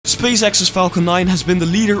SpaceX's Falcon 9 has been the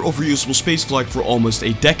leader of reusable spaceflight for almost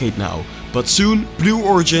a decade now, but soon Blue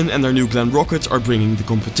Origin and their New Glenn rockets are bringing the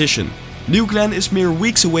competition. New Glenn is mere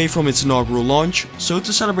weeks away from its inaugural launch, so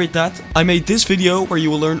to celebrate that, I made this video where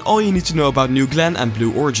you will learn all you need to know about New Glenn and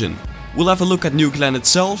Blue Origin. We'll have a look at New Glenn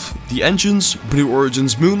itself, the engines, Blue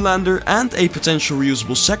Origin's moon lander and a potential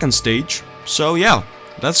reusable second stage. So yeah,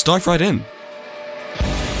 let's dive right in.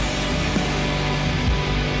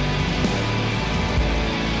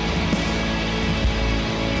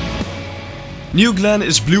 New Glenn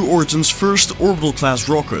is Blue Origin's first orbital class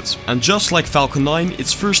rocket, and just like Falcon 9,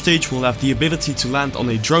 its first stage will have the ability to land on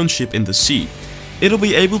a drone ship in the sea. It'll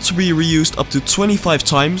be able to be reused up to 25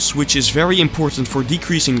 times, which is very important for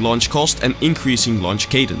decreasing launch cost and increasing launch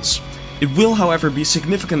cadence. It will however be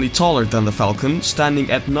significantly taller than the Falcon, standing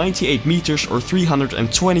at 98 meters or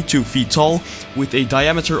 322 feet tall, with a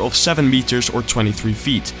diameter of 7 meters or 23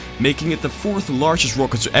 feet, making it the fourth largest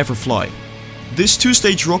rocket to ever fly. This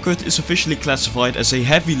two-stage rocket is officially classified as a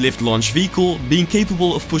heavy lift launch vehicle, being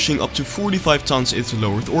capable of pushing up to 45 tons into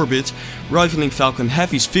low Earth orbit, rivaling Falcon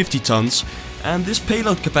Heavy's 50 tons, and this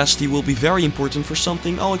payload capacity will be very important for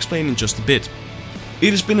something I'll explain in just a bit.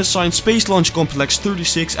 It has been assigned Space Launch Complex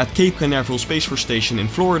 36 at Cape Canaveral Space Force Station in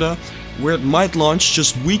Florida, where it might launch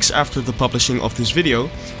just weeks after the publishing of this video,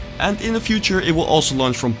 and in the future it will also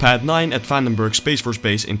launch from Pad 9 at Vandenberg Space Force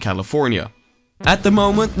Base in California. At the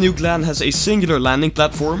moment, New Glenn has a singular landing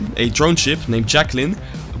platform, a drone ship named Jacqueline,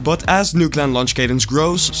 but as New Glenn launch cadence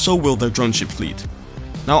grows, so will their drone ship fleet.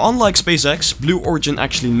 Now, unlike SpaceX, Blue Origin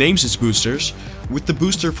actually names its boosters, with the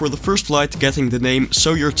booster for the first flight getting the name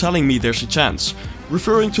 "So You're Telling Me There's a Chance,"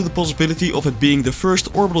 referring to the possibility of it being the first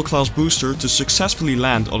orbital class booster to successfully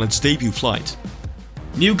land on its debut flight.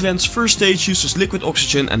 New Glenn's first stage uses liquid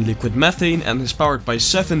oxygen and liquid methane and is powered by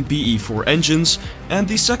 7 BE-4 engines, and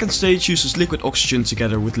the second stage uses liquid oxygen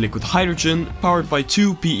together with liquid hydrogen, powered by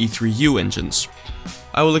 2 BE-3U engines.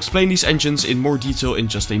 I will explain these engines in more detail in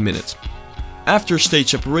just a minute. After stage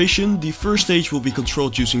separation, the first stage will be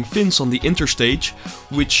controlled using fins on the interstage,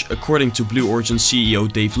 which, according to Blue Origin CEO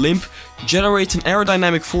Dave Limp, generate an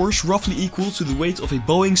aerodynamic force roughly equal to the weight of a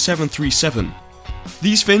Boeing 737.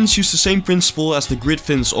 These fins use the same principle as the grid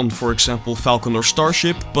fins on, for example, Falcon or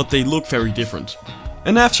Starship, but they look very different.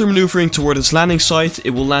 And after maneuvering toward its landing site,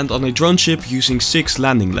 it will land on a drone ship using 6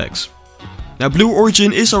 landing legs. Now, Blue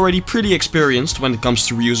Origin is already pretty experienced when it comes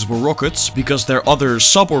to reusable rockets, because their other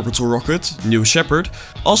suborbital rocket, New Shepard,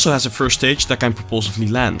 also has a first stage that can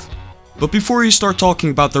propulsively land. But before you start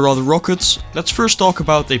talking about their other rockets, let's first talk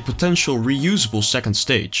about a potential reusable second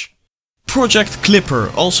stage. Project Clipper,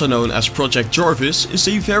 also known as Project Jarvis, is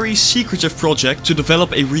a very secretive project to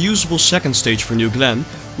develop a reusable second stage for New Glenn,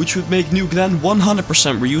 which would make New Glenn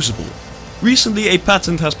 100% reusable. Recently a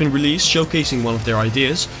patent has been released showcasing one of their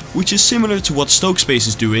ideas, which is similar to what Stokespace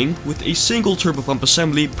is doing, with a single turbopump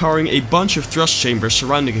assembly powering a bunch of thrust chambers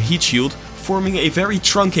surrounding a heat shield, forming a very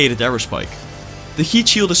truncated aerospike. The heat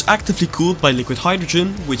shield is actively cooled by liquid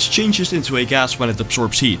hydrogen, which changes into a gas when it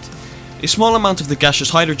absorbs heat. A small amount of the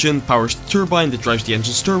gaseous hydrogen powers the turbine that drives the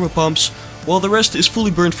engine's turbopumps, while the rest is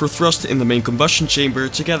fully burned for thrust in the main combustion chamber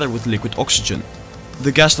together with liquid oxygen.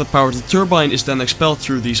 The gas that powers the turbine is then expelled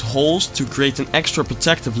through these holes to create an extra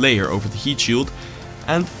protective layer over the heat shield,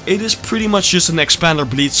 and it is pretty much just an expander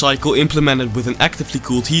bleed cycle implemented with an actively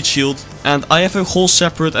cooled heat shield, and I have a whole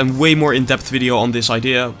separate and way more in-depth video on this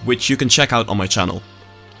idea, which you can check out on my channel.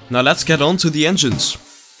 Now let's get on to the engines.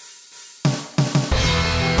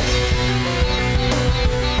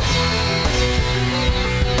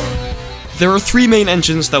 There are 3 main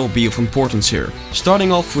engines that will be of importance here,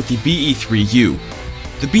 starting off with the BE-3U.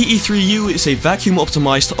 The BE-3U is a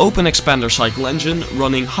vacuum-optimized open expander cycle engine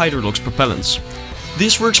running Hydrolox propellants.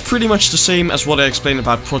 This works pretty much the same as what I explained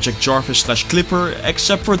about Project Jarvis/Clipper,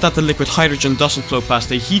 except for that the liquid hydrogen doesn't flow past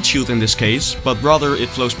a heat shield in this case, but rather it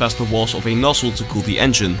flows past the walls of a nozzle to cool the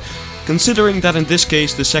engine, considering that in this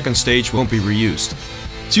case the second stage won't be reused.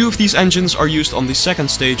 2 of these engines are used on the second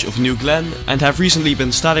stage of New Glenn and have recently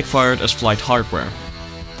been static fired as flight hardware.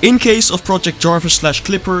 In case of Project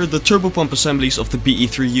Jarvis/Clipper, the turbopump assemblies of the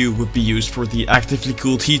BE-3U would be used for the actively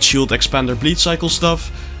cooled heat shield expander bleed cycle stuff,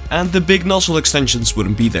 and the big nozzle extensions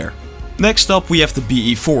wouldn't be there. Next up we have the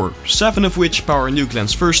BE-4, 7 of which power New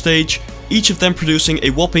Glenn's first stage, each of them producing a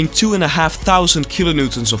whopping 2,500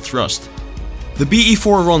 kilonewtons of thrust. The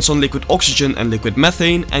BE-4 runs on liquid oxygen and liquid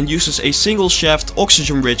methane and uses a single shaft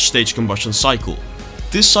oxygen-rich stage combustion cycle.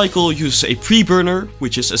 This cycle uses a pre-burner,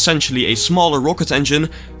 which is essentially a smaller rocket engine,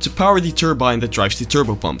 to power the turbine that drives the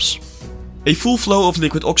turbopumps. A full flow of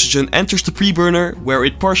liquid oxygen enters the pre-burner, where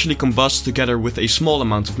it partially combusts together with a small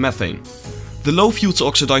amount of methane. The low fuel to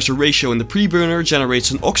oxidizer ratio in the preburner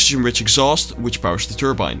generates an oxygen-rich exhaust, which powers the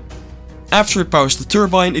turbine. After it powers the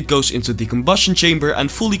turbine, it goes into the combustion chamber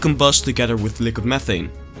and fully combusts together with liquid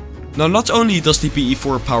methane. Now, not only does the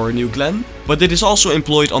BE-4 power New Glenn, but it is also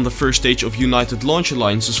employed on the first stage of United Launch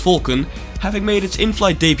Alliance's Falcon, having made its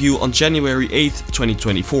in-flight debut on January 8,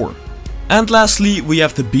 2024. And lastly, we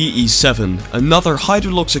have the BE-7, another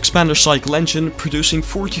Hydrolox expander cycle engine producing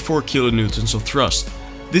 44 kilonewtons of thrust.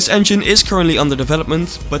 This engine is currently under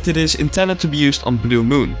development, but it is intended to be used on Blue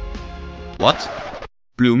Moon. What?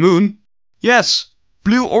 Blue Moon? Yes,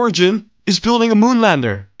 Blue Origin is building a moon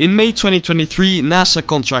lander. In May 2023, NASA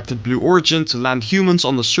contracted Blue Origin to land humans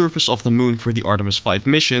on the surface of the moon for the Artemis 5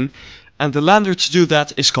 mission, and the lander to do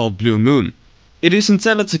that is called Blue Moon. It is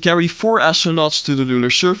intended to carry 4 astronauts to the lunar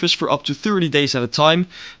surface for up to 30 days at a time,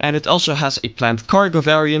 and it also has a planned cargo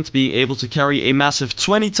variant being able to carry a massive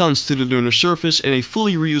 20 tons to the lunar surface in a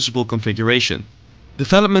fully reusable configuration.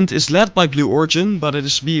 Development is led by Blue Origin, but it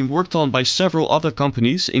is being worked on by several other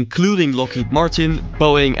companies, including Lockheed Martin,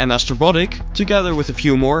 Boeing and Astronaut, together with a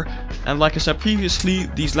few more, and like I said previously,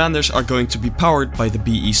 these landers are going to be powered by the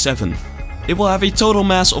BE-7. It will have a total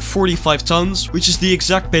mass of 45 tons, which is the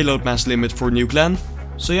exact payload mass limit for New Glenn,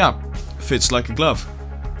 so yeah, fits like a glove.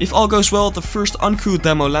 If all goes well, the first uncrewed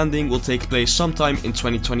demo landing will take place sometime in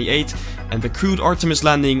 2028, and the crewed Artemis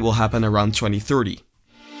landing will happen around 2030.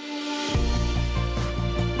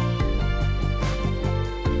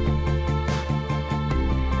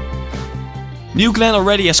 New Glenn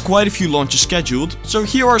already has quite a few launches scheduled, so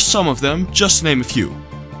here are some of them, just to name a few.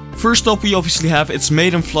 First up, we obviously have its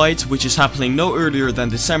maiden flight, which is happening no earlier than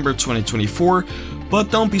December 2024,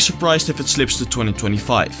 but don't be surprised if it slips to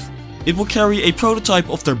 2025. It will carry a prototype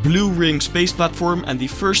of their Blue Ring space platform, and the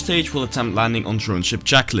first stage will attempt landing on drone ship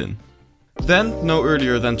Jacqueline. Then, no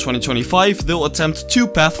earlier than 2025, they'll attempt 2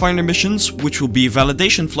 Pathfinder missions, which will be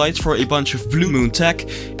validation flights for a bunch of Blue Moon tech,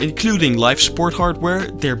 including life support hardware,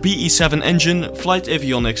 their BE-7 engine, flight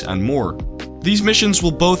avionics and more. These missions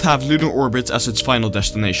will both have lunar orbit as its final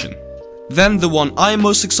destination. Then the one I am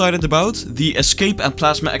most excited about, the Escape and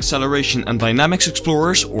Plasma Acceleration and Dynamics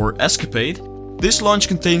Explorers, or ESCAPADE. This launch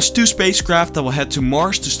contains 2 spacecraft that will head to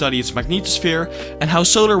Mars to study its magnetosphere and how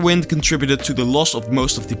solar wind contributed to the loss of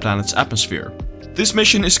most of the planet's atmosphere. This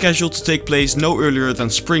mission is scheduled to take place no earlier than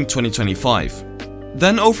spring 2025.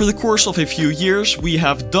 Then over the course of a few years we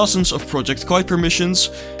have dozens of Project Kuiper missions,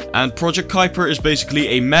 and Project Kuiper is basically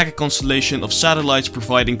a mega constellation of satellites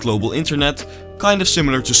providing global internet, kind of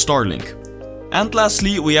similar to Starlink. And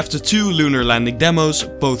lastly we have the 2 lunar landing demos,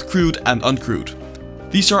 both crewed and uncrewed.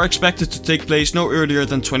 These are expected to take place no earlier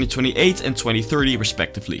than 2028 and 2030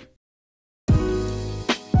 respectively.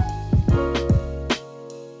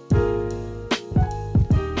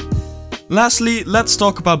 Lastly, let's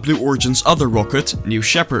talk about Blue Origin's other rocket, New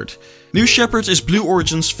Shepard. New Shepard is Blue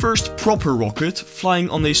Origin's first proper rocket, flying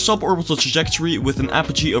on a suborbital trajectory with an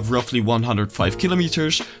apogee of roughly 105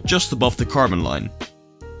 kilometers, just above the Kármán line.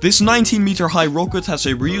 This 19-meter high rocket has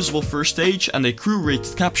a reusable first stage and a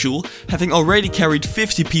crew-rated capsule, having already carried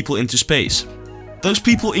 50 people into space. Those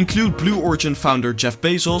people include Blue Origin founder Jeff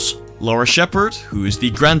Bezos, Laura Shepard, who is the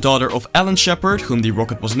granddaughter of Alan Shepard, whom the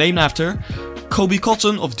rocket was named after, Kobe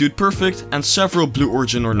Cotton of Dude Perfect, and several Blue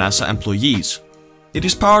Origin or NASA employees. It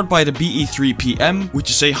is powered by the BE-3PM, which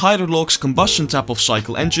is a Hydrolox combustion tap-off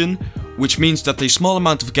cycle engine, which means that a small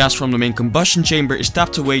amount of gas from the main combustion chamber is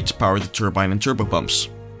tapped away to power the turbine and turbopumps.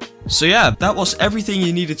 So yeah, that was everything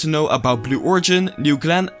you needed to know about Blue Origin, New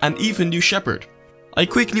Glenn and even New Shepard. I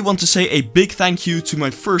quickly want to say a big thank you to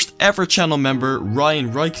my first ever channel member,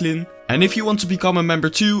 Ryan Reiklin, and if you want to become a member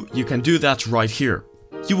too, you can do that right here.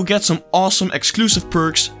 You will get some awesome exclusive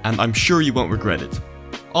perks and I'm sure you won't regret it.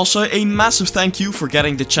 Also a massive thank you for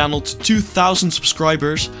getting the channel to 2,000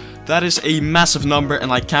 subscribers. That is a massive number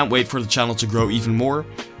and I can't wait for the channel to grow even more.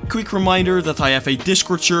 Quick reminder that I have a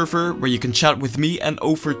Discord server where you can chat with me and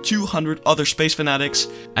over 200 other space fanatics.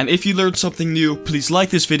 And if you learned something new, please like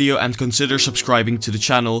this video and consider subscribing to the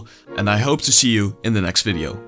channel. And I hope to see you in the next video.